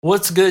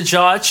What's good,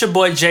 y'all? It's your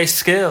boy Jay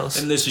Skills.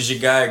 And this is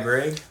your guy,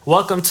 Greg.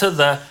 Welcome to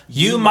the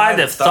You Might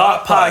Have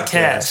Thought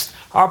podcast.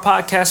 Our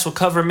podcast will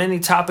cover many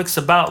topics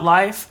about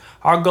life.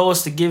 Our goal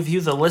is to give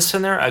you, the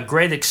listener, a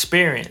great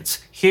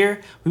experience.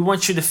 Here, we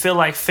want you to feel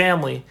like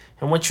family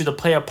and want you to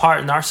play a part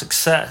in our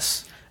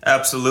success.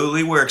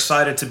 Absolutely. We're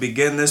excited to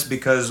begin this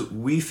because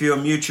we feel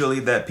mutually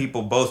that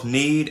people both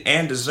need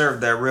and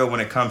deserve that real when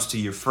it comes to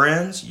your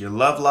friends, your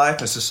love life,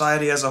 and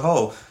society as a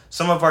whole.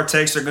 Some of our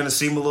takes are going to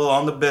seem a little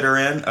on the bitter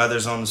end,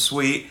 others on the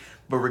sweet.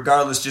 But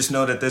regardless, just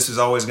know that this is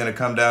always going to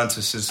come down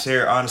to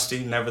sincere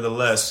honesty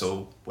nevertheless.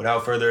 So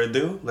without further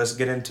ado, let's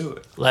get into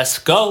it. Let's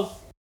go.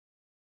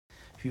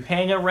 If you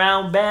hang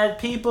around bad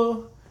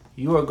people,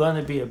 you are going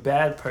to be a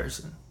bad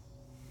person.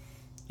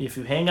 If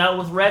you hang out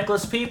with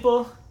reckless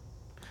people,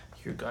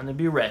 you're going to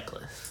be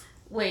reckless.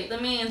 Wait,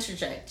 let me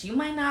interject. You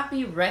might not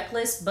be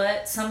reckless,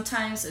 but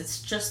sometimes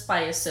it's just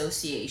by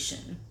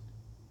association.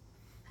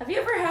 Have you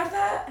ever had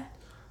that?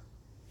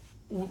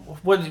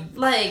 What?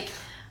 Like,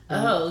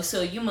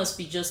 so you must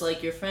be just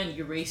like your friend.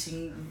 You're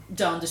racing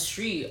down the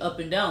street, up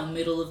and down,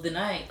 middle of the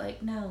night.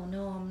 Like, no,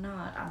 I'm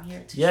not. I'm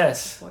here to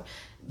Yes.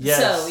 Yes.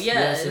 So,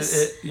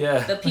 Yeah.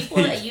 The people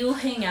that you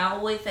hang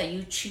out with, that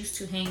you choose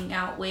to hang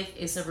out with,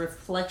 is a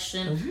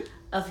reflection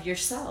of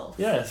yourself.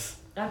 Yes.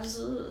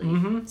 Absolutely.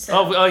 Mm-hmm.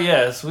 So,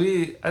 yes.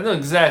 I know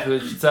exactly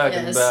what you're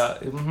talking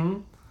about. Mm-hmm.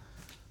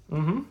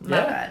 Mm-hmm. My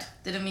bad.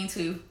 Didn't mean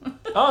to.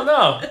 Oh,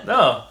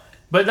 no.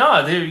 But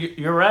no, dude,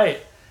 you're right.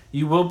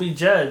 You will be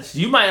judged.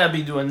 You might not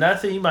be doing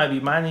nothing. You might be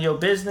minding your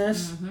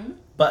business. Mm-hmm.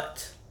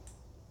 But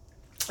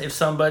if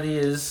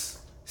somebody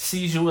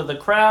sees you with a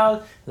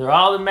crowd, they're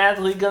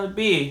automatically going to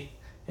be,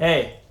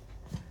 hey,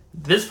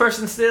 this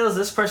person steals,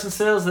 this person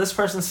steals, this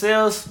person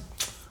steals.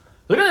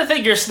 They're going to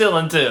think you're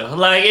stealing too.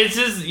 Like, it's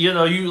just, you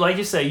like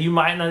you say, you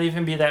might not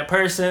even be that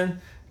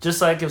person.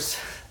 Just like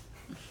if...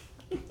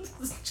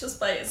 just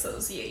by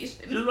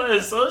association. Just by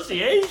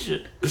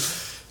association.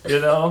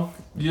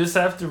 You just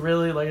have to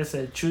really, like I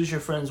said, choose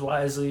your friends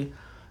wisely.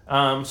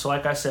 So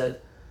like I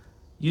said,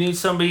 you need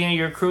somebody in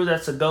your crew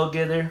that's a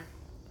go-getter.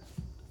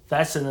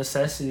 That's a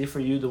necessity for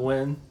you to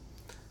win.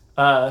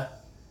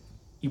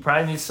 You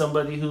probably need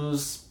somebody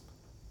who's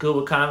good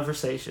with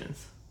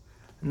conversations.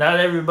 Not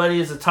everybody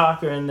is a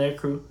talker in their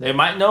crew. They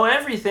might know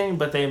everything,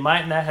 but they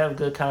might not have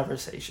good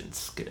conversation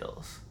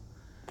skills.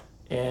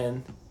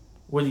 And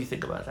what do you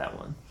think about that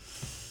one?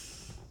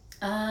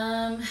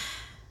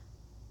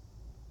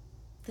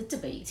 The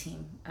debate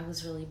team. I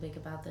was really big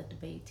about the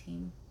debate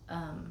team.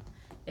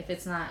 If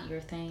it's not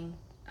your thing,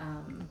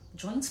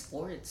 join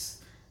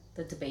sports.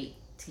 The debate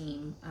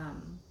team.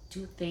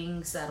 Do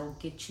things that'll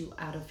get you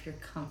out of your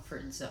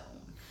comfort zone.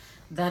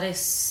 That is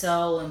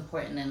so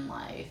important in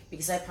life,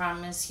 because I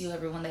promise you,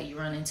 everyone that you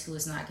run into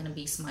is not going to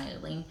be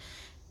smiling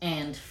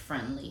and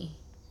friendly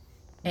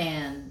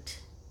and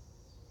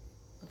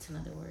what's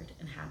another word?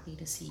 And happy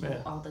to see you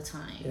all the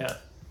time. Yeah.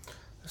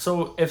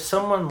 So if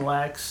someone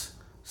lacks...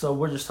 So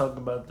we're just talking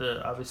about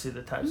obviously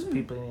the types of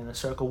people in the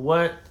circle.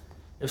 What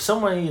if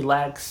somebody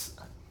lacks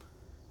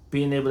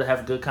being able to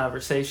have good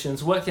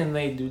conversations? What can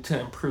they do to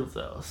improve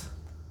those?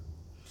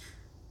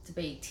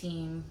 Debate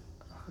team,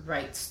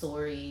 write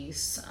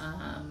stories,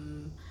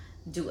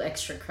 do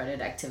extra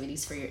credit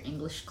activities for your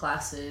English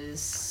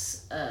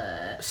classes.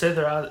 Say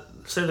they're out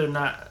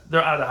of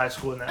high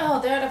school now.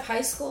 Oh, they're out of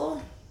high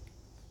school.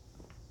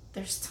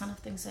 There's a ton of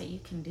things that you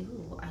can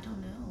do. I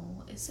don't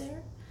know. Is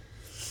there?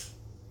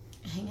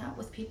 Hang out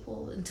with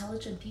people,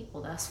 intelligent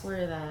people. That's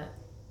where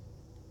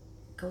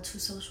go to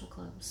social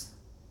clubs.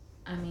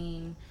 I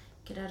mean,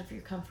 get out of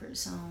your comfort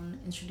zone,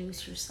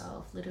 introduce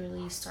yourself,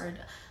 literally start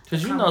a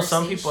because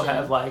some people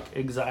have like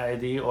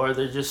anxiety or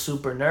they're just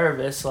super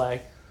nervous,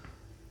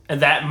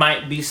 and that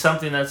might be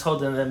something that's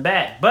holding them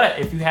back. But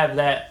if you have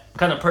that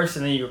kind of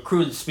person in your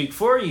crew to speak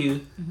for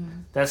you,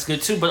 that's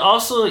good too. But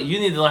also, you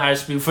need to learn how to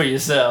speak for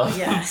yourself.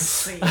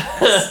 Yes,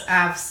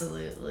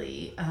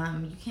 absolutely.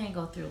 You can't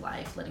go through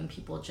life letting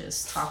people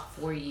just talk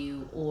for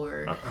you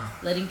or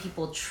letting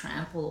people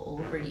trample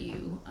over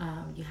you.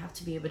 You have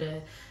to be able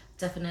to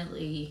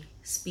definitely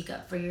speak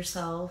up for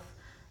yourself.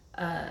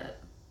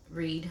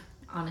 Read,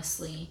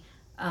 honestly.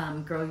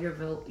 Grow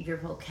your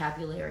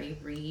vocabulary.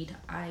 Read.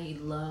 I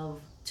love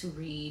to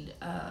read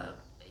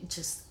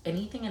just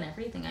anything and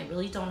everything. I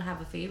really don't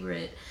have a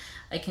favorite.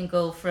 I can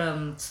go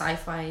from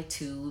sci-fi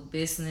to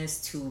business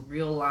to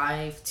real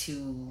life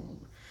to,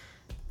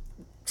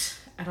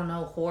 I don't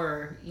know,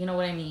 horror. You know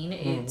what I mean?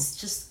 It's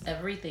just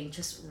everything.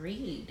 Just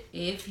read.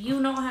 If you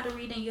know how to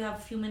read and you have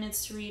a few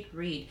minutes to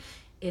read.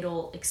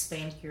 It'll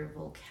expand your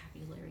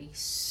vocabulary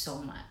so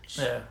much.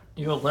 Yeah,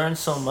 you'll learn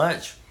so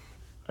much.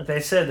 Like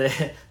they said,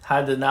 they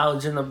hide the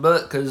knowledge in the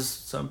book because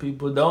some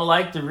people don't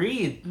like to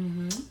read.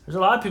 Mm-hmm. There's a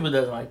lot of people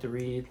that don't like to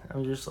read.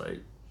 I'm just like...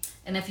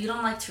 And if you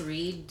don't like to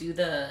read, do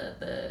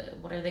the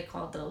what are they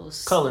called,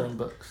 those? Coloring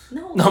books.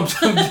 No. I'm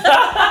joking.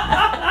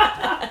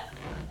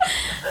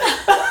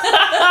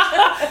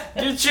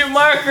 Get your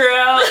marker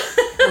out.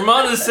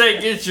 Ramona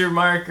said get your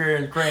marker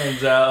and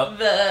crayons out.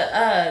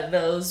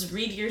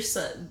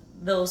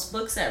 Those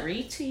books that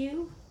read to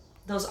you,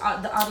 those the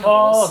audiobooks.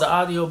 Oh, the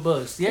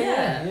audiobooks.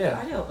 Yeah.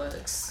 The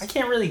audiobooks. I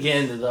can't really get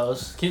into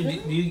those. Do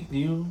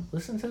you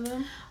listen to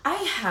them? I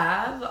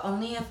have,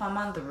 only if I'm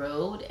on the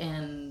road,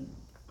 and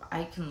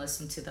I can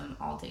listen to them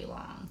all day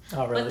long.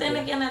 Oh, really? But then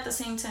again, at the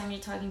same time,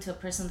 you're talking to a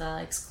person that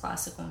likes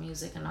classical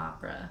music and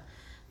opera.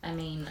 I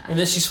mean... And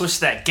then she switched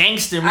to that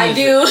gangster music. I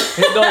do.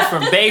 It goes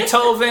from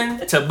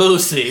Beethoven to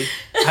Boosie.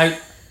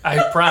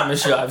 I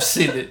promise you, I've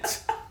seen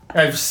it.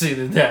 I've seen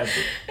it happen.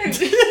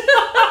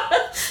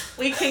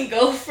 We can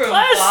go from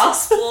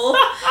gospel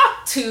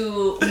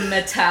to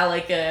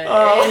Metallica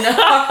in a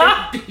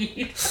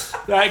heartbeat.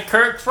 That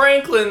Kirk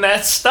Franklin,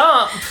 that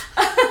stomp,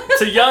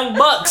 to Young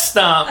Buck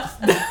stomp.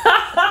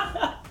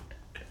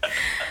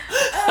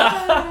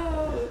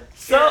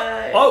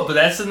 But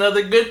that's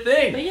another good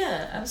thing. But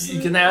yeah, absolutely.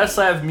 You can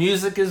also have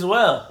music as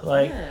well.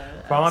 Like,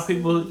 for all my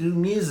people who do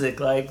music,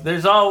 like,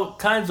 there's all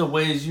kinds of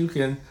ways you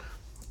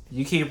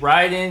keep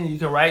writing, you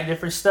can write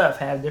different stuff,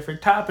 have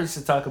different topics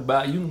to talk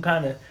about. You can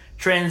kind of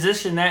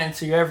transition that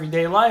into your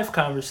everyday life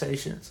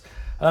conversations.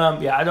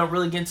 I don't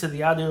really get into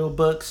the audio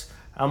books.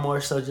 I'm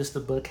more so just a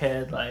book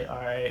head. Like, all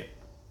right,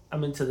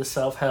 I'm into the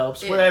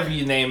self-helps, whatever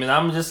you name it.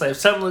 I'm just like, if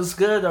something looks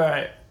good, all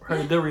right, heard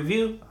a good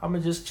review, I'm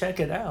going to just check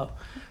it out.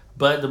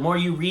 But the more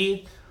you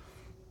read,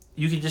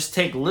 you can just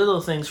take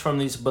little things from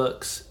these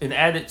books and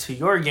add it to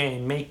your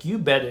game, make you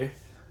better.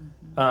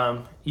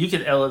 You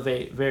can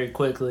elevate very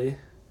quickly.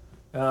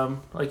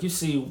 Like you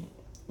see,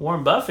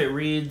 Warren Buffett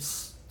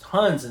reads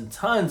tons and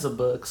tons of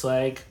books,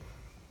 like,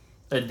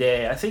 a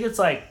day. I think it's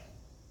like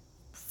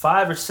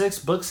 5 or 6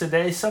 books a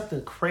day,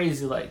 something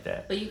crazy like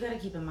that. But you got to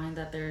keep in mind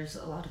that there's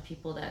a lot of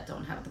people that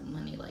don't have the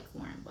money like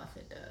Warren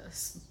Buffett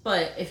does.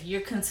 But if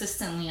you're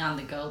consistently on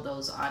the go,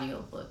 those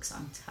audiobooks,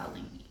 I'm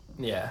telling you.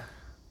 Yeah.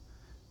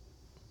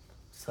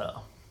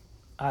 So,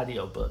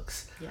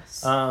 audiobooks.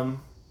 Yes.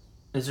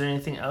 Is there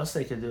anything else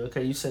they could do?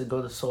 Okay, you said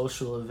go to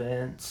social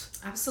events.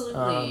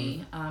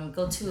 Absolutely.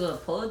 Go to a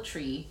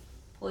poetry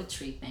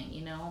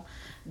thing,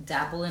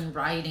 dabble in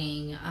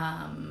writing,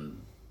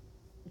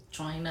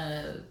 join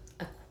a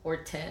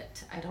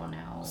quartet, I don't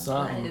know.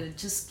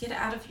 Just get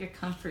out of your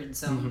comfort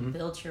zone,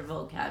 build your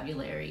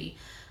vocabulary,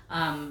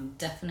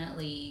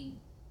 definitely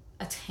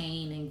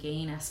attain and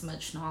gain as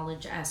much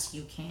knowledge as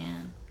you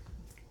can.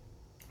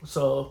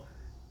 So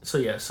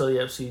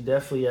you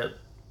definitely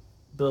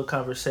build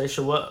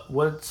conversation.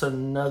 What's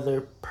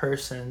another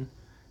person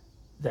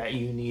that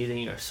you need in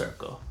your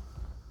circle?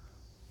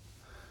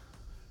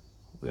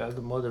 We have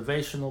the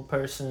motivational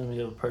person. We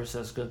have a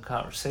person that's good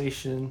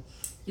conversation.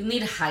 You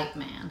need a hype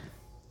man.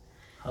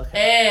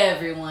 Okay.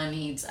 Everyone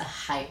needs a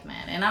hype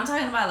man. And I'm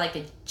talking about like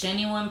a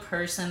genuine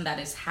person that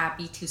is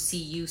happy to see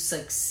you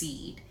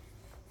succeed.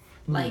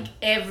 Like,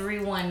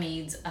 everyone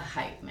needs a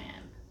hype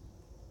man.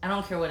 I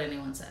don't care what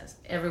anyone says.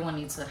 Everyone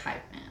needs a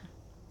hype man.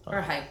 Or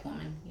a hype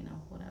woman,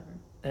 whatever.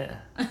 Yeah.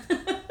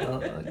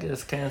 Well, I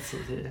guess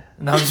canceled here.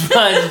 No, I'm just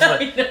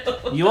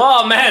like, you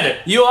all matter.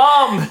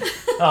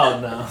 Oh,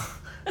 no.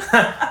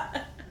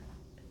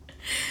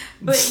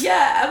 But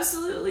yeah,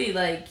 absolutely.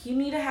 Like, you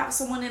need to have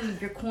someone in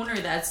your corner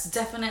that's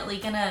definitely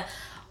gonna,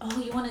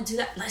 you want to do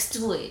that? Let's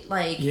do it.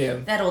 Like,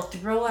 that'll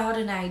throw out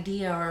an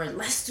idea, or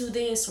let's do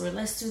this, or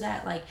let's do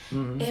that. Like,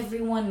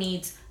 everyone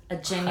needs a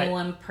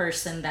genuine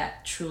person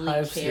that truly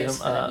cares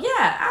for them.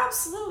 Yeah,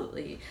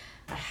 absolutely.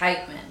 A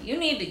hype man. You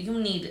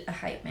need a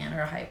hype man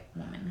or a hype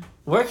woman.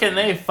 Where can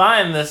they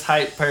find this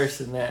hype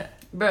person at?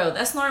 Bro,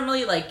 that's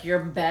normally like your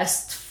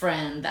best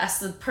friend. That's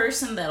the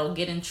person that'll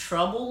get in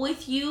trouble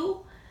with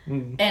you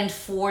and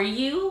for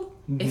you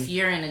if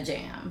you're in a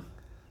jam.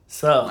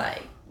 So,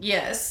 like,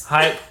 yes.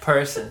 Hype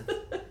person.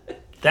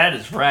 That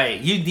is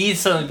right. You need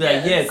someone to be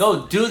like, yeah,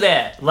 go do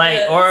that.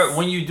 Like, or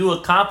when you do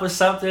accomplish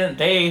something,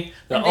 the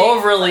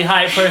overly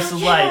hype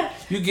person's like,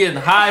 you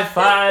getting high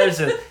fives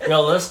and,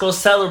 let's go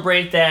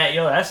celebrate that.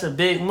 That's a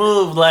big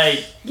move.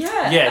 Like, you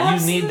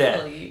need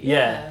that.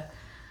 Yeah.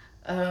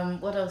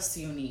 What else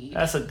do you need?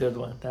 That's a good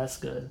one. That's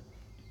good.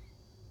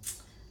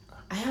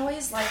 I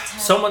always like to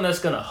have... someone that's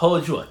going to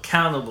hold you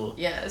accountable.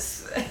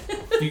 Yes.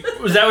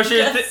 Was that what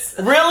you're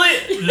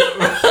Really?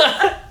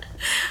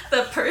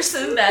 The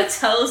person that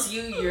tells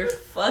you you're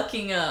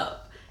fucking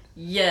up.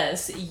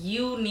 Yes,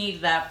 you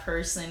need that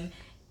person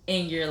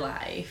in your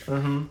life.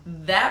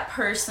 That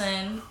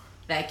person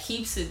that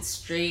keeps it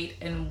straight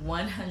and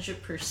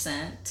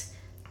 100%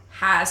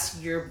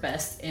 has your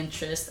best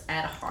interest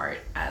at heart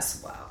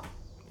as well.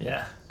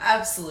 Yeah.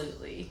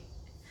 Absolutely.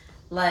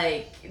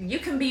 Like, you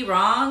can be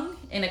wrong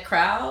in a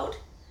crowd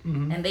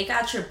and they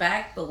got your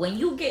back, but when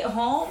you get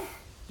home,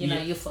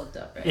 you fucked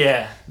up, right?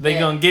 Yeah, they're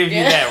gonna give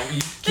you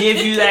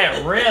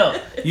that real.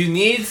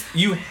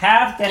 You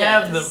have to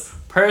have the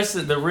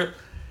person, the real,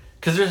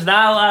 because there's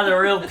not a lot of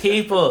real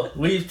people.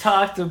 We've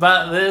talked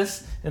about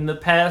this in the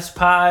past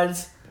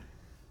pods.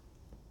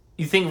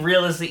 You think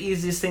real is the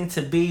easiest thing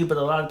to be, but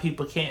a lot of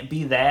people can't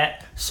be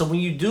that. So when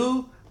you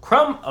do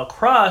come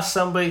across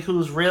somebody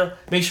who's real,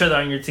 make sure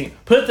they're on your team.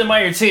 Put them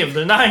on your team. If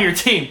they're not on your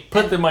team,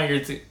 put them on your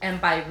team. And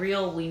by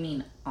real, we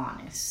mean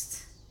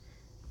honest.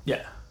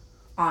 Yeah.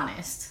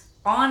 Honest.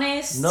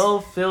 honest. No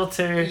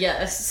filter.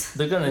 Yes.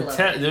 They're gonna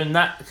tell. They're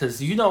not,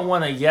 because you don't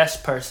want a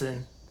yes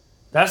person.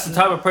 That's the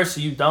type of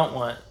person you don't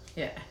want.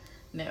 Yeah.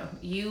 No,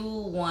 you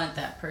want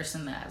that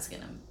person that's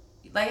gonna,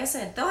 like I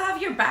said, they'll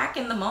have your back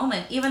in the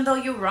moment, even though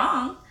you're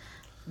wrong.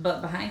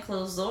 But behind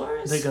closed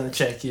doors, they're gonna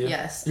check you.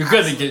 Yes, you're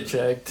gonna get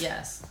checked.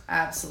 Yes,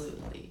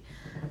 absolutely.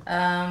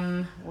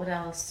 What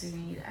else do you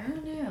need? I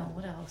don't know.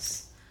 What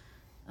else?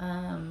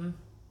 I'm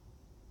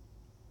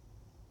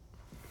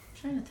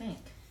trying to think.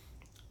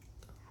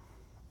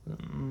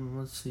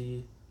 Let's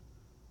see.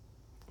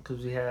 Because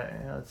we have,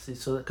 let's see.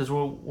 So, because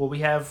what we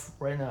have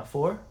right now,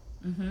 4.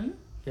 Mm-hmm.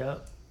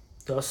 Yep.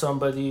 So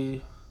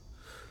somebody.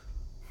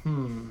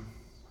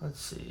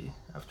 Let's see.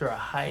 After a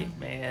hype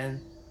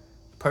man,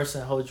 person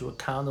that holds you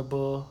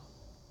accountable.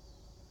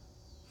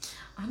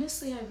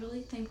 Honestly, I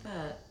really think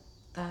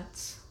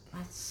that's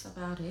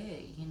about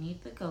it. You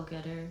need the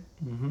go-getter.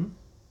 Mm-hmm.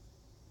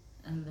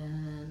 And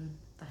then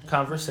the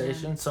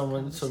conversation.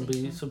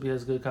 Somebody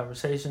has good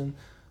conversation.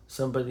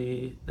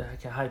 Somebody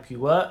that can hype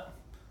you up.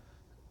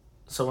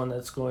 Someone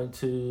that's going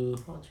to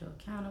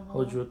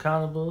hold you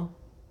accountable.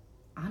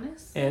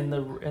 Honestly.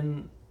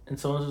 And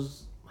someone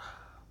who's,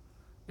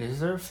 is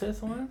there a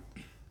 5th one?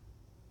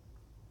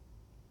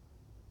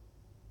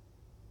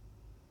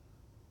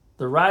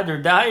 The ride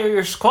or die of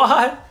your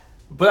squad,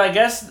 but I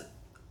guess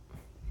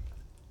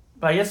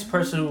the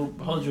person who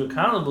holds you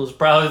accountable is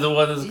probably the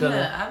one that's gonna.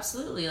 Yeah,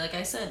 absolutely. Like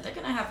I said, they're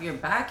gonna have your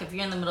back if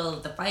you're in the middle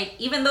of the fight,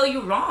 even though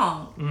you're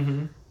wrong.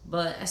 Mm-hmm.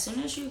 But as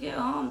soon as you get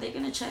home, they're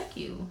gonna check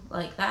you.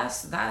 Like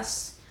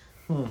that's.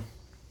 Yeah.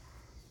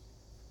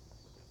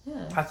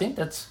 I think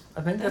that's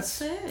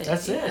it.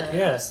 That's it.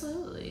 Yeah.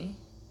 Absolutely.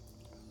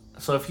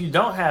 So if you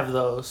don't have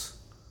those,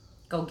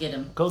 go get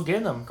them. Go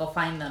get them. Go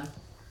find them.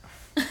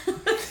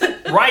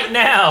 Right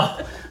now.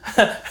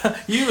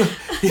 you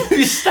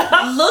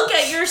stop. Look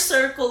at your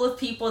circle of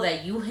people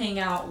that you hang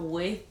out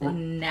with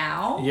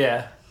now.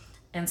 Yeah.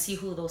 And see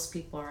who those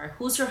people are.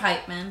 Who's your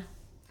hype man?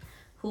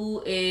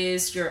 Who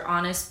is your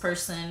honest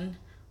person?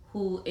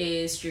 Who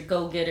is your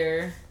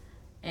go-getter?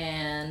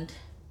 And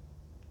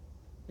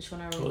which one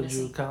are we missing? Hold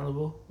you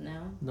accountable?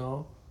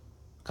 No.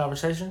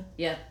 Conversation?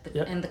 Yeah.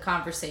 And the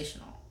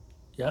conversational.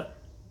 Yep.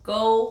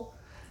 Go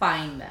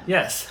find them.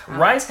 Yes.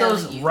 Write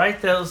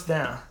those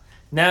down.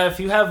 Now, if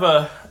you have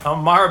a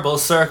marble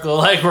circle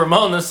like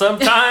Ramona,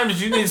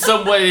 sometimes you need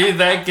somebody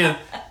that can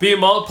play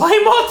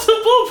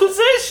multiple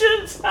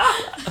positions.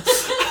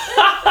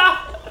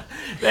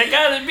 They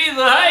gotta be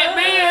the hype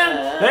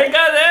man. They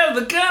gotta have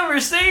the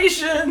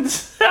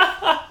conversations.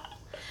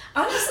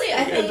 Honestly,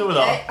 I think.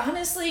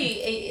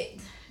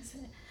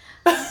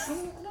 I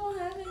don't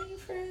have any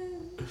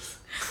friends.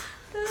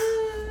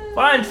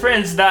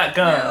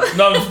 Findfriends.com.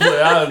 No, I'm just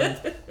playing.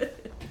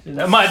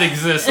 That might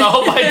exist. I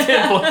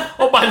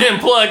hope I didn't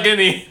plug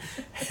any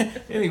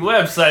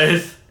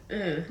websites.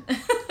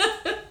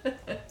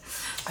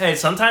 Hey,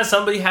 sometimes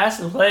somebody has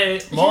to play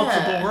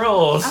multiple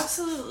roles.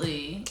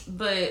 Absolutely.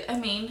 But, I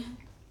mean,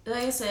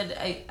 like I said,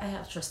 I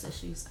have trust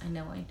issues. I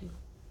know I do.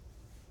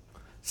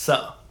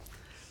 So,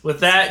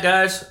 with that,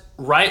 guys,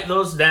 write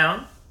those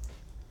down.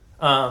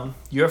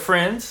 Your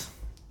friends,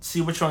 see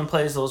which one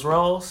plays those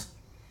roles.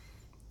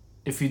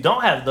 If you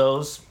don't have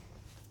those,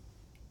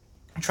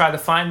 try to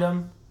find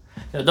them.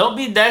 Now, don't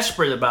be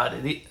desperate about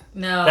it.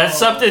 No. That's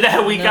something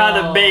that we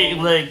gotta make,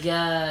 like,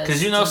 yes,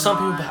 because some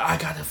people, I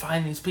gotta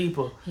find these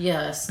people.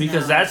 Yes.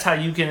 Because that's how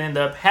you can end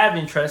up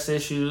having trust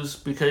issues,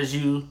 because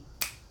you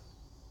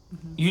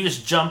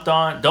just jumped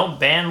on. Don't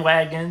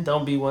bandwagon.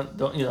 Don't be one.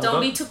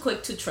 Don't be too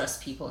quick to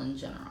trust people in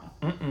general.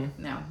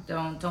 No,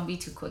 don't be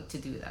too quick to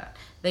do that.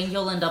 Then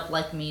you'll end up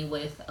like me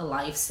with a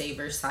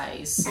lifesaver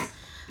size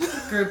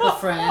group of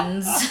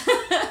friends.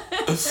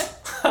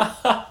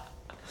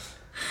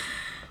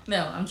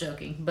 No, I'm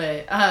joking,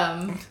 but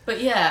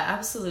yeah,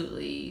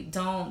 absolutely.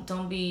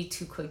 Don't be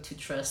too quick to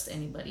trust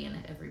anybody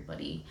and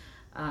everybody.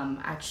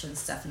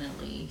 Actions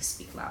definitely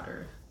speak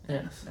louder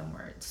than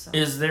words. So.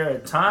 Is there a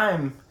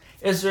time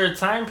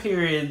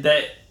period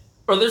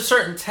or there's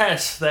certain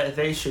tests that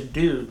they should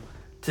do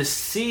to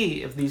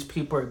see if these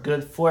people are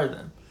good for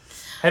them?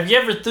 Have you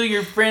ever threw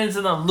your friends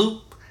in a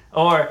loop?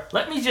 Or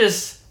let me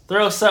just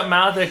throw something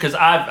out there, because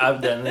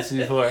I've done this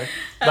before.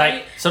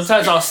 Like,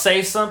 sometimes I'll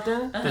say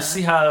something to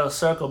see how it'll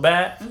circle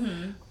back.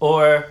 Mm-hmm.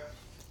 Or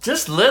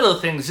just little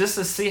things just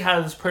to see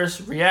how this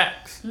person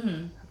reacts.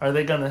 Mm-hmm. Are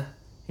they going to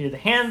hear the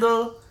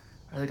handle?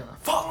 Are they going to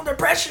fall under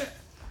pressure?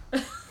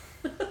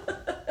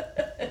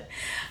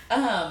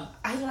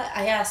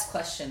 I ask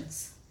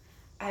questions.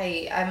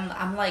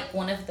 I'm like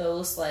one of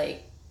those,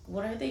 like,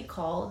 what are they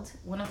called?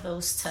 One of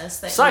those tests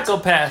that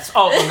psychopaths.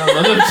 Oh no.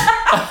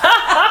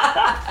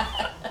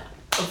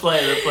 I'm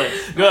playing.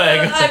 Go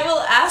ahead. I will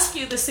ask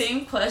you the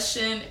same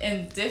question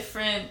in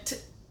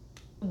different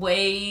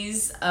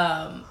ways,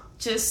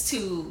 just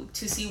to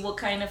see what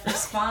kind of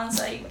response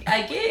I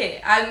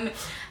get. I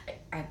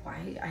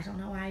don't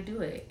know why I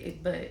do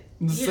it, but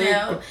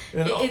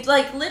it's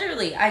like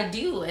literally I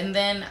do, and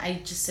then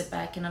I just sit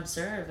back and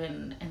observe,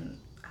 and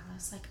I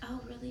was like,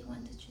 oh really?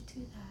 When did you do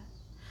that?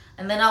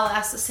 And then I'll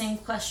ask the same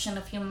question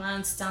a few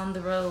months down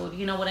the road.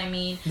 You know what I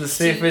mean? To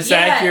see if it's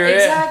accurate.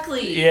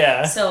 Exactly.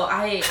 Yeah. So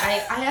I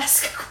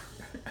ask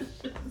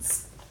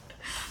questions.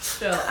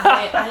 So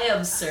I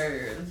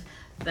observe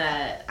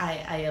that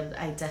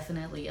I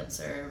definitely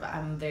observe.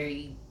 I'm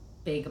very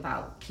big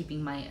about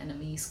keeping my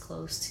enemies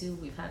close too.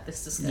 We've had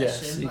this discussion.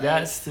 Yes, you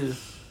got to.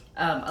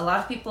 A lot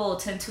of people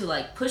tend to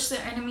like push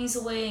their enemies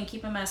away and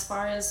keep them as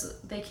far as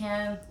they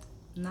can.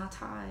 Not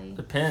high.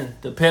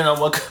 Depend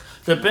on what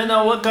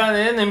kind of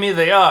enemy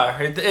they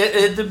are.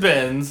 It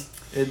depends.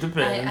 It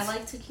depends. I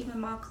like to keep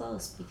them all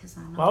close because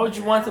I know. Why would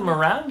you want them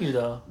around you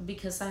though?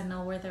 Because I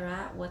know where they're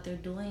at, what they're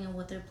doing, and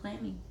what they're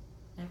planning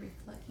every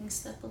fucking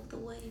step of the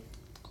way.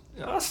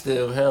 Y'all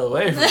still hell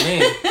away from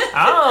me.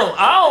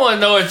 I don't want to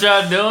know what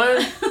y'all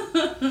doing.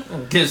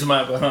 Kiss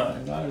my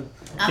behind.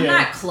 I'm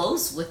not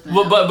close with them.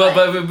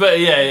 But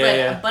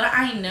yeah. But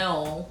I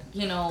know,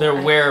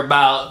 their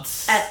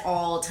whereabouts at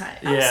all times.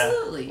 Yeah.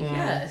 Absolutely,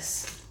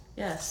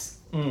 yes.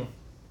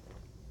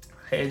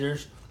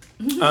 Haters.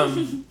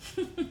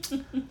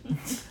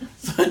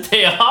 So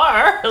they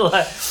are.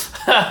 Like,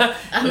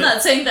 I'm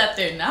not saying that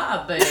they're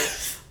not, but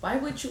why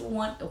would you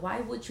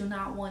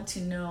not want to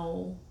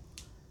know?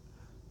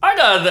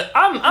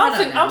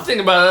 I'm thinking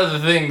about other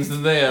things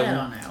than them. I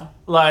don't know.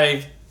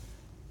 Like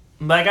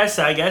I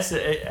said, I guess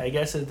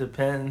it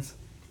depends.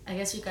 I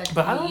guess you got.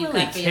 But I don't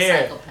really be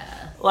care. a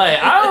psychopath. Like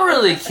I don't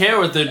really care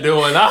what they're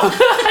doing.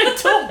 I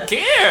don't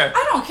care.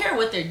 I don't care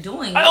what they're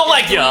doing. I don't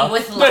like y'all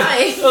with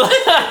life.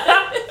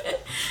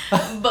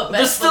 But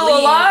they're still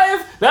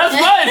alive. That's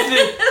my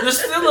thing. They're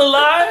still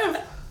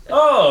alive.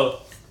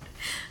 Oh.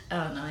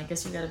 I don't know. I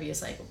guess you got to be a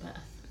psychopath.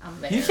 I'm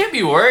there. You can't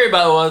be worried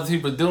about what other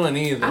people are doing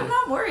either. I'm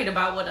not worried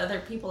about what other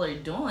people are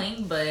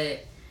doing,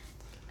 but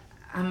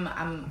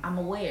I'm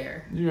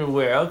aware. You're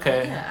aware,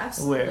 okay. Yeah,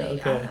 absolutely.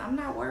 Aware, okay. I'm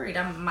not worried.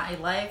 My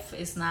life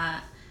is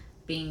not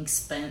being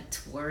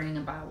spent worrying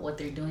about what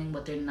they're doing,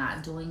 what they're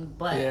not doing,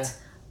 but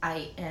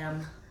I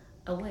am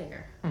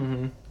aware.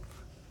 Mm-hmm.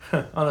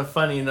 On a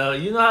funny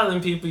note, you know how them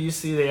people you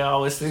see, they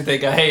always think they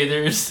got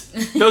haters?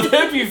 Don't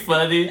that be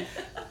funny?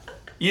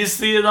 You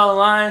see it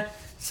online.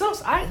 So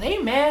they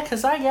mad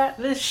because I got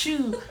this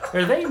shoe,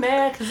 or they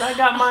mad because I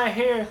got my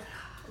hair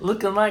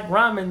looking like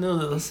ramen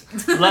noodles,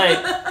 like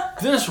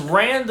this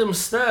random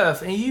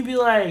stuff, and you be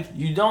like,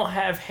 you don't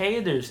have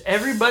haters.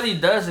 Everybody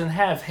doesn't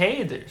have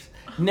haters.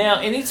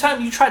 Now,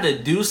 anytime you try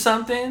to do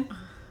something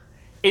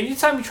in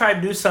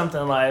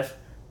life,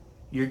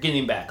 you're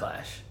getting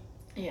backlash.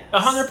 Yes.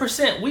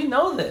 100%. We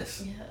know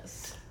this.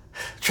 Yes.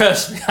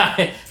 Trust me,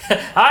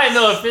 I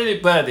know if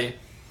anybody.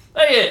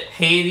 I get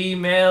hate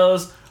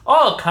emails,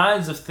 all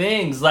kinds of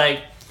things.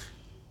 Like,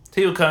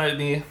 people come at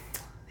me, they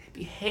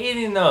be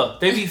hating though.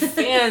 They be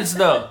fans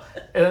though.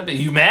 And I be,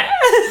 you mad?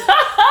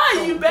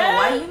 You mad?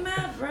 Why you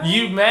mad, bro?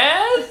 You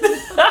mad?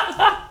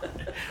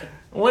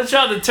 I want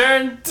y'all to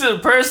turn to the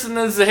person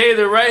that's a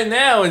hater right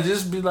now and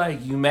just be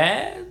like, you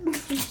mad?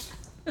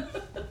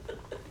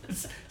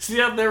 See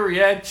how their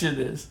reaction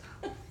is.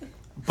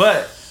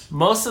 But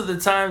most of the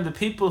time, the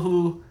people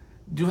who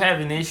do have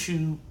an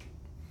issue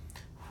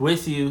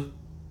with you,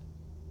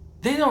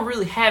 they don't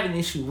really have an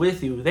issue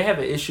with you. They have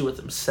an issue with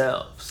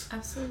themselves.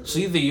 Absolutely. So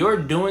either you're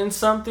doing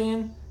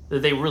something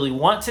that they really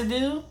want to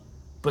do,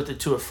 but they're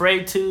too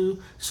afraid to,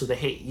 so they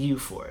hate you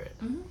for it.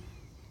 Mm-hmm.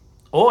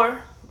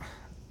 Or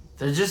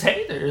they're just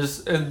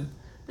haters. And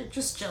they're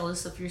just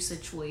jealous of your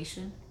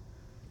situation.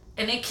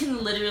 And it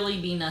can literally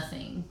be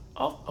nothing.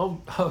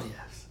 Oh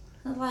yes.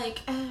 Like,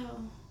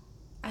 oh,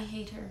 I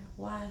hate her.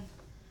 Why?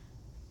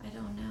 I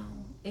don't know.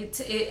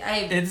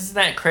 Isn't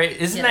that crazy?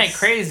 Isn't that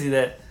crazy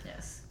that?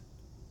 Yes.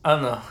 I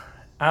don't know.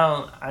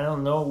 I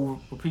don't know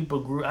what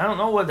people grew. I don't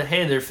know what the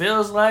hater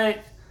feels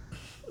like,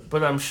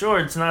 but I'm sure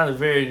it's not a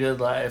very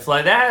good life.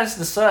 Like that has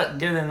to suck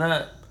getting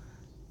up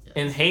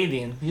and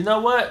hating. You know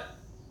what?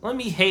 Let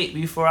me hate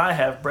before I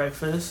have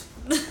breakfast,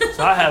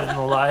 so I have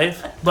no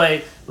life.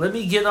 Like let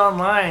me get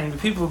online.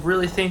 People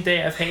really think they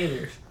have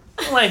haters.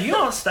 I'm like, you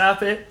don't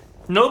stop it.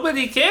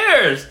 Nobody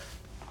cares.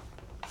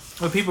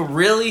 What people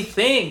really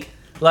think.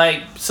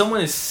 Like,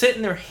 someone is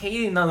sitting there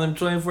hating on them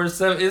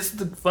 24/7. It's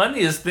the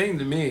funniest thing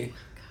to me.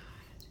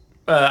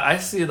 I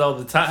see it all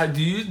the time.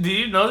 Do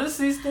you notice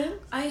these things?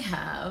 I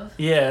have.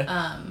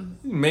 Yeah.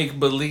 Make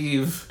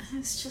believe.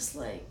 It's just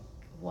like,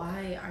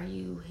 why are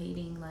you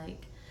hating?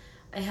 Like,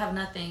 I have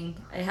nothing.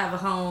 I have a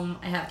home.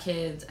 I have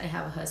kids. I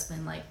have a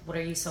husband. Like, what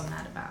are you so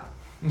mad about?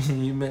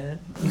 You mad?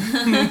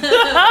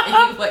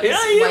 Why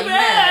you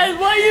mad?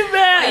 Why you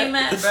mad? Why you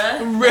mad,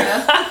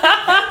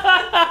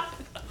 bruh?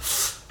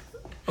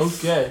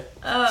 Okay.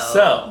 Oh.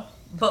 So.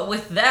 But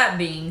with that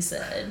being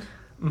said,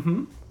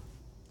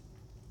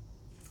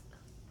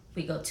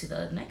 we go to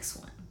the next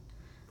one.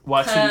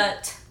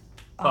 Cut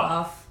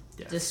off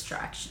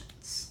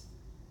distractions.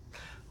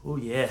 Oh,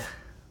 yeah.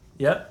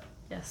 Yep.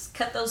 Yes.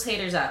 Cut those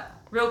haters out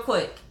real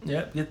quick.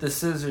 Yep. Get the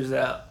scissors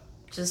out.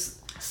 Just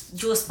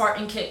do a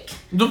Spartan kick.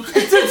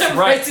 That's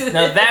right.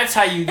 Now that's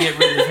how you get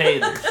rid of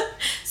haters.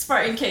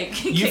 Spartan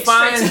kick. You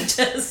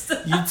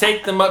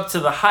take them up to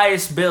the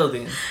highest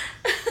building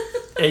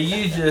and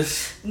you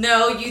just...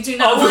 No, you do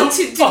not want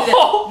to do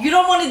that. You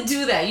don't want to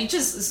do that. You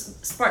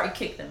just Spartan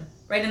kick them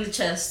right in the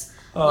chest.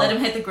 Let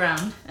them hit the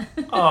ground.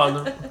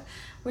 No.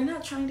 We're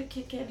not trying to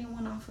kick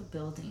anyone off a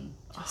building,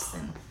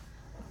 Justin.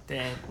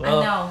 Dang.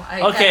 Well, I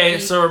know. Okay,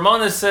 so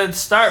Ramona said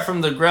start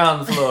from the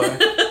ground floor.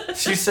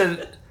 She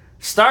said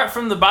start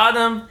from the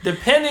bottom,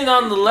 depending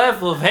on the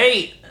level of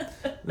hate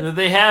that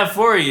they have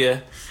for you.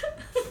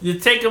 You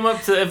take them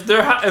up to if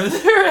their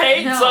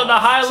hate's on a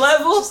high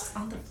level. Just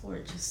on the floor,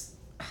 just.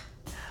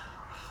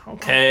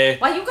 Okay.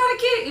 Why you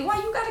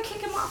gotta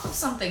kick him off of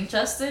something,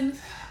 Justin?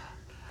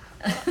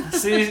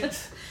 See,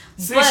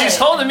 she's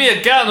holding me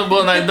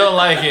accountable, and I don't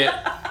like it.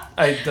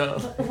 I don't.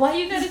 Why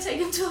you gotta take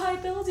him to a high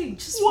building?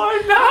 Just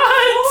why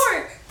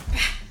not?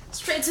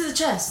 Straight to the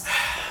chest.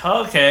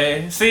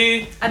 Okay.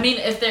 See. I mean,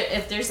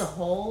 if there's a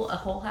hole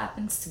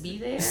happens to be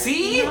there.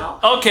 See. You know,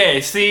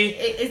 okay. See.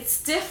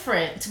 It's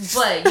different,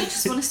 but you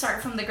just want to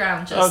start from the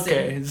ground, Justin.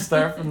 Okay.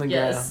 Start from the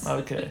Yes.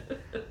 ground. Okay.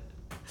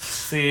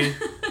 See.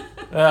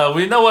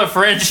 We know what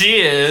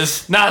Frenchie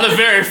is. Not a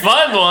very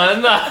fun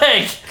one.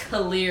 Like.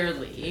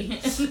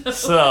 Clearly.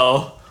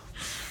 So.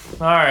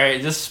 All right,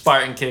 just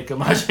Spartan kick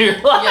them out of your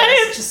life.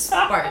 Yes, just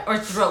Spartan or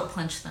throat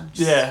punch them.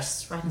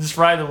 Just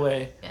right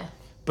away. Yeah.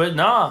 But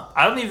no,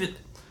 I don't even.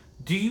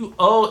 Do you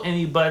owe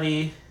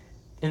anybody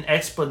an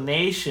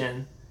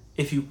explanation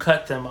if you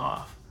cut them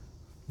off?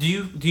 Do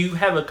you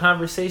have a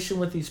conversation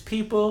with these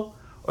people,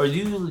 or do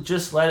you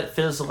just let it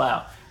fizzle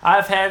out?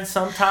 I've had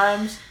some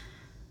times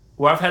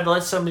where I've had to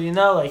let somebody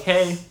know, like,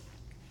 hey,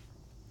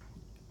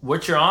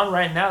 what you're on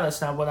right now,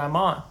 that's not what I'm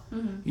on.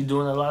 Mm-hmm. You're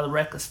doing a lot of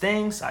reckless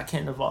things. I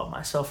can't involve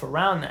myself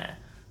around that.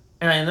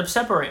 And I end up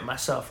separating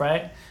myself,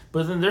 right?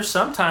 But then there's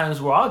some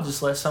times where I'll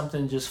just let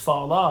something just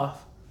fall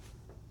off.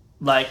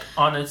 Like,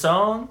 on its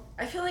own.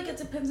 I feel like it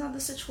depends on the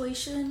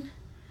situation.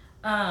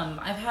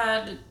 I've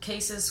had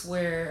cases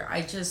where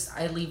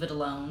I leave it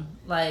alone.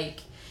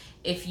 Like,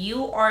 if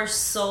you are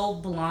so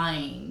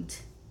blind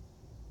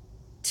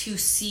to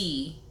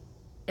see,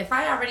 if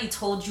I already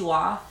told you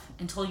off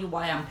and told you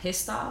why I'm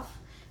pissed off,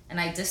 and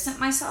I distant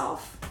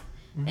myself,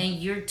 mm-hmm. and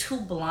you're too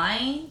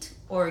blind,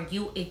 or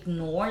you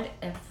ignored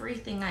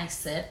everything I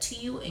said to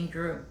you and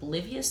you're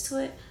oblivious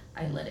to it,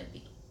 I let it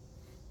be.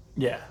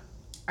 Yeah.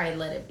 I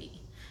let it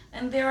be.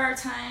 And there are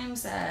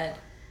times that,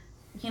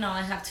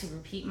 I have to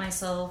repeat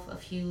myself a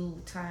few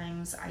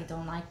times. I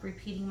don't like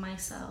repeating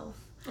myself.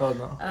 Oh,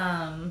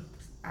 no.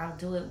 I'll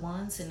do it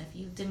once, and if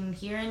you didn't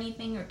hear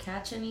anything or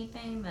catch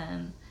anything,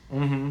 then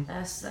mm-hmm.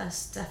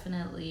 that's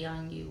definitely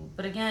on you.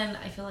 But again,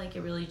 I feel like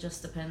it really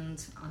just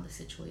depends on the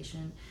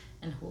situation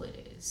and who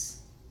it is.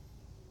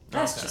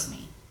 That's just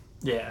me.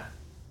 Yeah.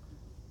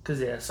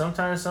 Because,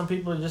 sometimes some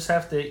people just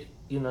have to,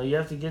 you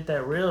have to get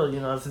that real.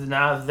 If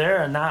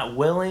they're not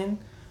willing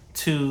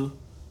to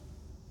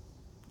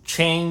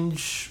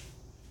change,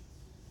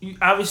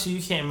 obviously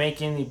you can't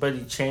make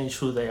anybody change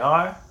who they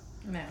are.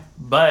 No.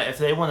 But if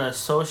they want to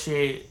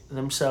associate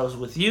themselves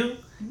with you,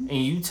 mm-hmm. and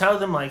you tell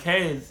them, like,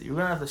 hey, you're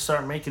going to have to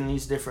start making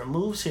these different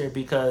moves here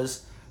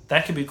because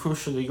that could be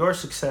crucial to your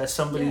success.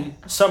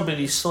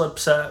 Somebody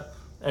slips up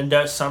and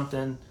does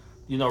something,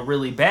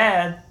 really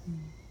bad, mm-hmm.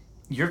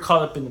 you're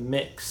caught up in the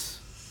mix.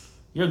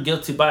 You're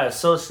guilty by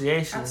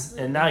association.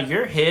 Absolutely. And now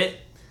you're hit.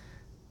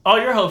 All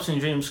your hopes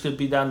and dreams could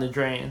be down the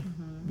drain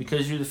mm-hmm.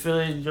 because you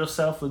affiliated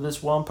yourself with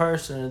this one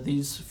person or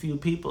these few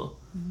people.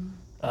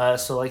 Mm-hmm.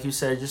 So like you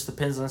said, it just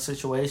depends on the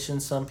situation.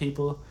 Some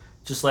people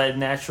just let it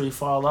naturally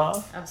fall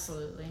off.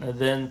 Absolutely. And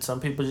then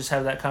some people just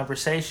have that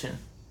conversation.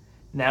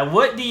 Now,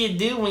 what do you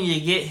do when you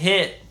get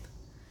hit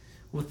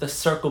with the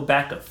circle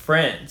back of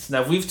friends?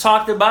 Now, we've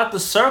talked about the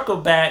circle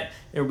back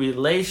in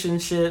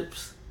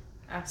relationships.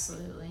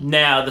 Absolutely.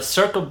 Now, the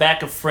circle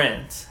back of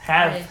friends.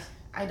 I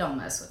don't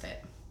mess with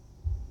it.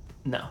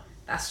 No.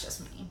 That's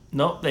just me.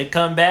 Nope, they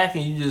come back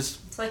and you just...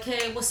 It's like,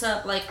 hey, what's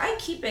up? Like, I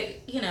keep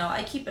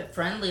it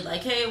friendly.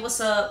 Like, hey, what's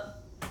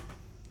up?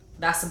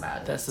 That's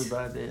about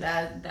it.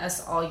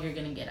 That's all you're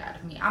going to get out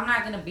of me. I'm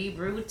not going to be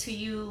rude to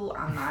you.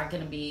 I'm not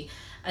going to be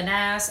an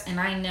ass. And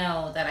I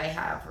know that I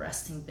have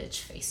resting bitch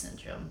face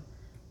syndrome.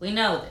 We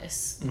know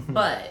this. Mm-hmm.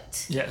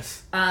 But...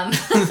 Yes.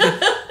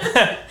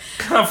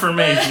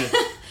 Confirmation.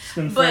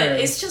 But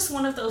it's just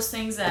one of those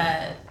things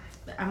that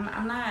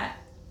I'm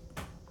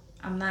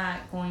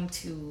not going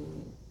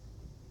to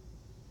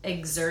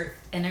exert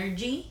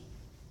energy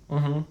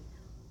mm-hmm.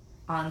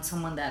 on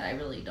someone that I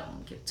really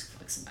don't give two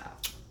fucks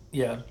about.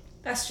 Yeah.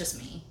 That's just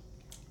me.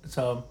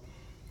 So,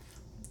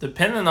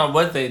 depending on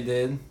what they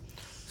did,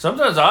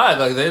 sometimes I act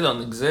like they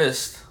don't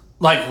exist.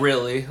 Like,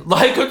 really.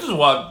 Like, I just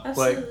walk.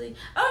 Absolutely. Like,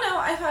 oh, no,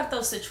 I've had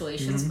those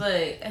situations, mm-hmm.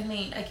 but, I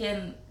mean,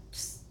 again,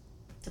 just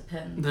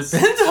depends.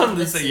 Depends on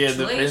the situation.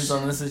 Yeah, depends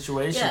on the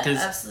situation. Yeah,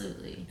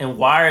 absolutely. And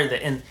why are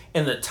they,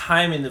 and the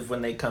timing of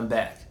when they come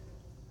back.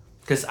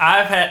 Because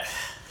I've had...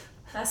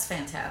 That's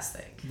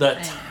fantastic. The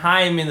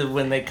timing of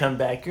when they come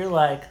back, you're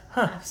like,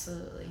 huh.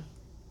 Absolutely.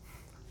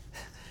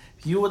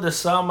 If you would have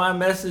saw my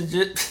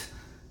messages,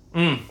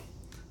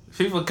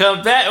 people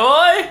come back,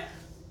 boy.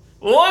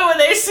 Boy, when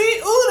they see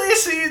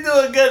you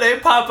doing good, they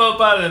pop up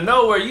out of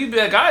nowhere. You be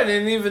like, I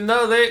didn't even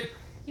know they.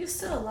 You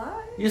still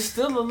alive? You're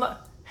still alive.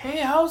 Hey,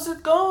 how's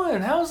it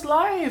going? How's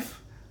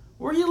life?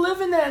 Where you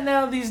living at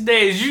now these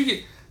days?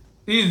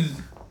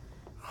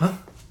 Huh?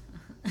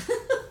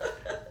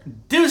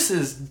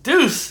 Deuce.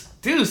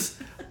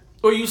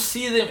 Or you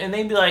see them and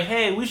they be like,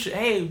 hey, we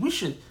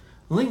should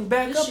link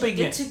back up again.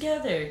 Get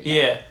together.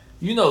 Yeah.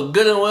 You know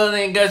good and well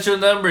they ain't got your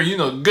number. You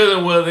know good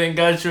and well they ain't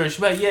got yours.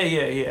 She's like,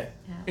 yeah.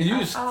 And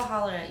I'll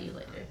holler at you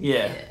later.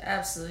 Yeah.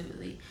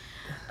 Absolutely.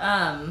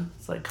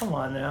 It's like, come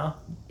on now.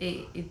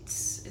 They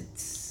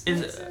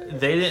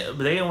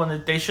didn't want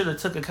to. They should have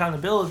took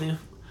accountability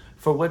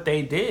for what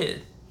they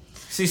did.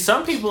 See,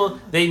 some people,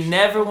 they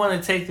never want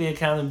to take the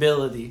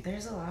accountability.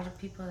 There's a lot of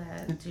people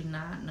that do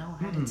not know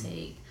how to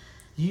take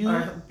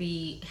or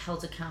be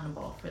held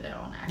accountable for their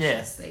own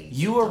actions. Yeah,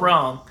 you were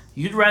wrong.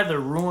 You'd rather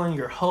ruin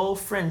your whole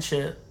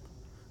friendship.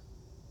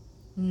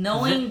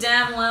 Knowing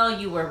damn well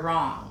you were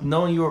wrong.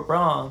 Knowing you were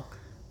wrong.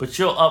 But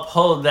you'll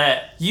uphold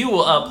that. You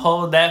will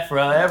uphold that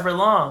forever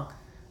long.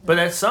 But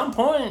at some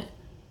point,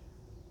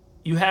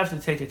 you have to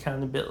take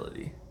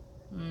accountability.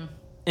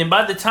 And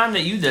by the time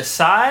you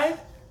decide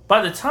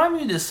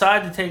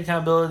to take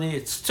accountability,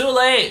 it's too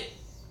late.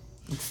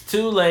 It's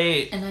too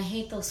late. And I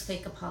hate those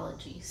fake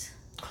apologies.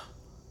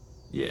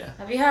 Yeah.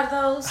 Have you had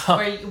those?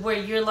 Where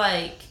you're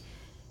like,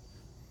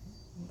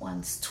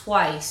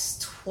 twice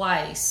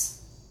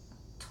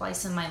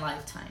in my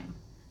lifetime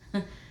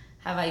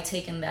have I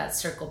taken that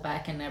circle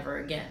back and never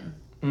again.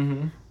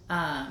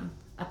 Mm-hmm.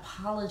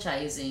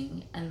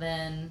 Apologizing and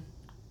then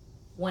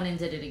went and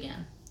did it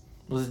again.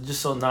 Was it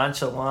just so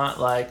nonchalant?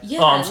 Like, yeah,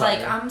 oh, I'm sorry.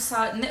 like, I'm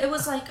sorry. It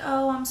was like,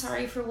 oh, I'm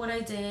sorry for what I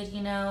did,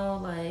 you know,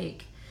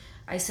 like,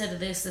 I said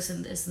this,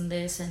 and this, and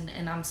this,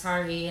 and I'm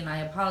sorry, and I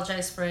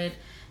apologize for it.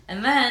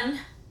 And then,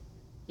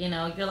 you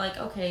know, you're like,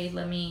 okay,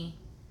 let me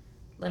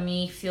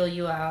feel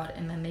you out,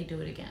 and then they do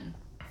it again.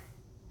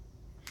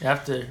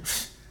 After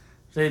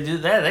they do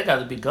that, they got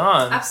to be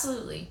gone.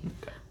 Absolutely.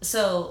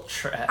 So,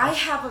 Trash. I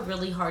have a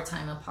really hard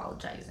time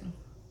apologizing.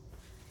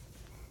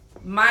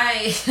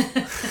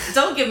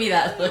 Don't give me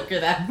that look or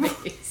that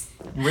face.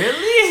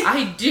 Really?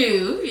 I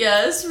do,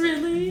 yes,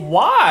 really.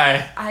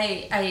 Why?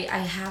 I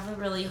have a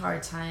really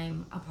hard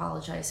time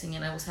apologizing,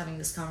 and I was having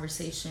this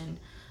conversation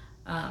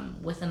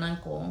with an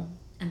uncle,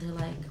 and they're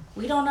like,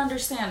 we don't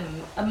understand,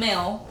 a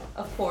male,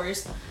 of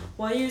course,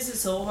 why is it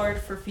so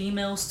hard for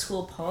females to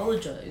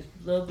apologize?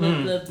 Blah, blah,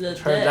 blah, blah, blah.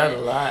 Heard that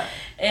a lot.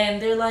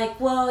 And they're like,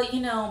 well,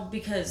 you know,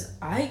 because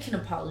I can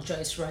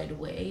apologize right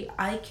away.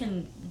 I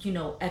can, you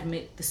know,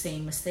 admit the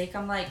same mistake.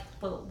 I'm like,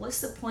 but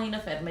what's the point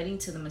of admitting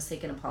to the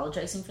mistake and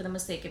apologizing for the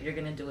mistake if you're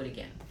going to do it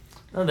again?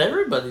 Not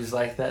everybody's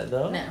like that,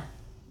 though. No.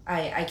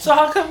 I can't. So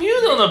how come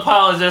you don't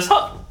apologize?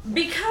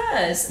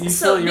 Because... You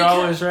feel you're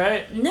always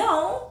right?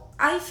 No.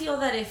 I feel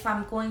that if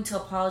I'm going to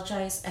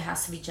apologize, it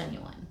has to be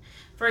genuine.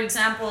 For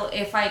example,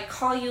 if I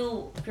call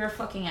you, you're a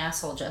fucking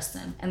asshole,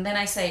 Justin, and then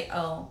I say,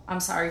 oh, I'm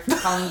sorry for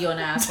calling you an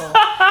asshole,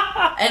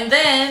 and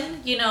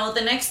then, you know,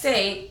 the next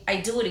day I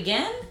do it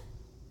again,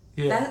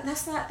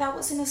 that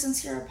wasn't a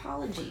sincere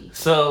apology.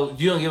 So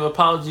you don't give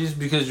apologies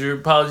because your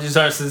apologies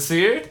are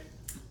sincere?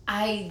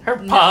 Her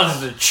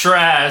apologies are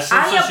trash.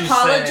 That's I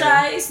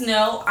apologize.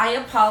 No, I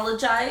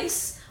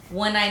apologize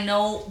when I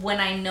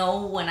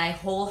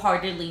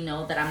wholeheartedly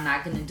know that I'm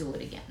not going to do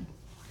it again.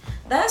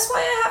 That's why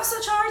I have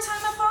such a hard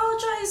time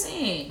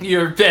apologizing.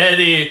 You're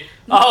petty.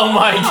 Oh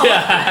my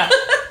God.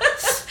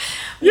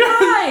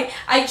 Why?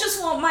 I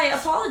just want my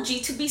apology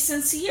to be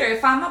sincere.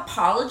 If I'm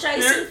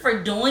apologizing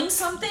for doing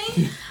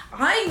something,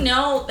 I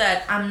know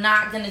that I'm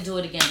not going to do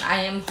it again.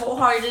 I am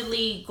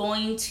wholeheartedly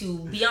going to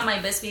be on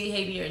my best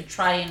behavior and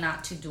try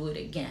not to do it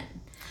again.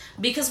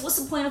 Because what's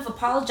the point of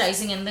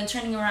apologizing and then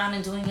turning around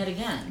and doing it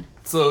again?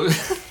 So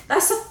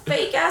that's a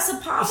fake ass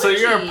apology. So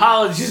your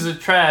apologies are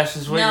trash,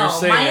 is what you're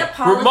saying. My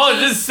apologies. Ramon,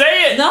 just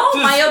say it. No,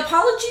 my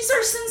apologies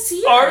are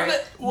sincere.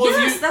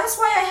 Yes, that's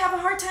why I have a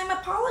hard time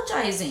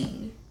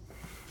apologizing.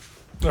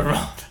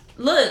 Ramon.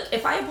 Look,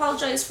 if I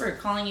apologize for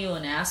calling you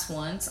an ass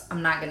once,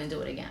 I'm not gonna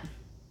do it again.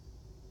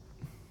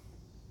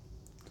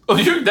 Oh,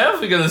 you're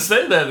definitely gonna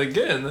say that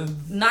again.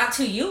 Not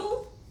to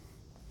you.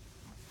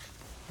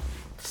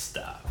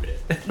 Stop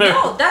it.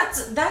 No,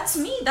 that's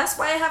me. That's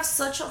why I have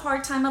such a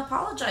hard time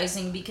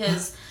apologizing,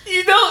 because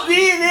you don't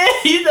mean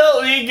it. You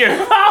don't mean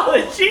your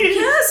apology.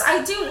 Yes,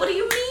 I do. What do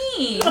you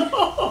mean?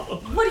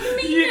 No. What do you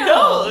mean? You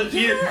don't.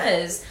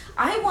 Yes.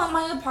 I want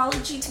my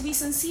apology to be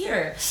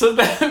sincere. So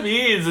that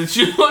means that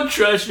you don't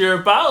trust your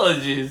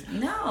apologies.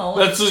 No,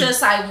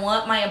 just I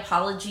want my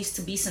apologies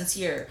to be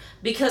sincere.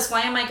 Because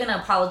why am I going to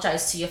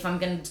apologize to you if I'm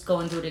going to go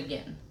and do it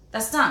again?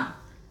 That's dumb.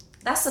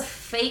 That's a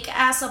fake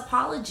ass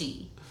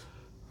apology.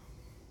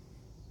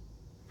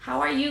 How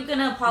are you going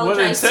to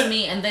apologize to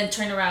me and then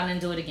turn around and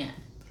do it again?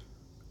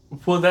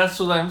 Well, that's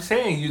what I'm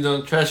saying. You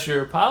don't trust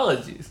your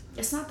apologies.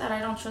 It's not that I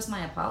don't trust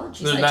my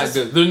apologies. They're not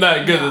good. They're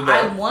not good enough.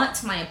 I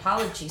want my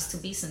apologies to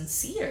be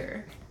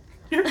sincere.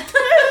 You're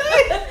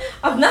petty.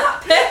 I'm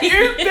not petty.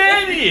 You're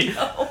petty.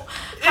 No.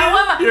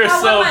 You're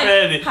so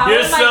petty.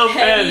 You're so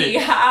petty.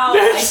 How?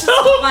 You're I just so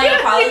want my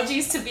petty.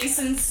 apologies to be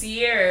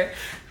sincere.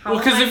 How Well,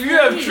 because am I if you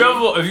have petty?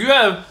 trouble, if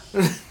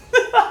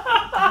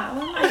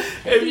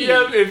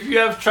you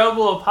have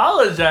trouble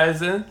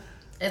apologizing,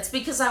 it's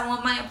because I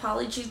want my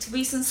apology to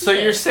be sincere.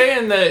 so you're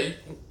saying that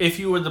if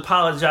you would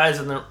apologize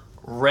on a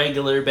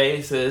regular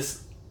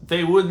basis,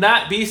 they would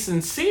not be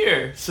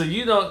sincere. So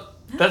you don't.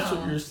 That's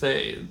what you're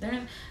saying.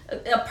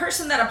 A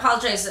person that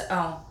apologizes,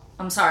 oh,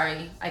 I'm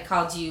sorry, I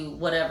called you,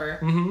 whatever,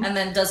 and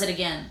then does it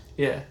again.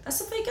 Yeah.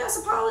 That's a fake ass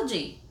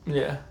apology.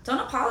 Yeah. Don't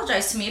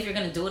apologize to me if you're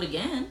gonna do it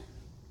again.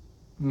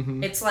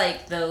 Mm-hmm. It's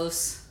like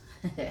those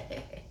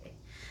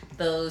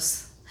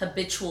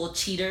habitual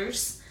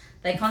cheaters.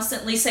 They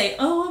constantly say,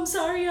 "Oh, I'm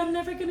sorry, I'm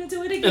never gonna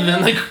do it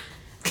again,"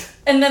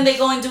 And then they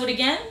go and do it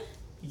again.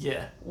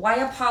 Yeah. Why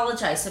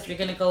apologize if you're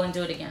gonna go and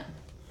do it again?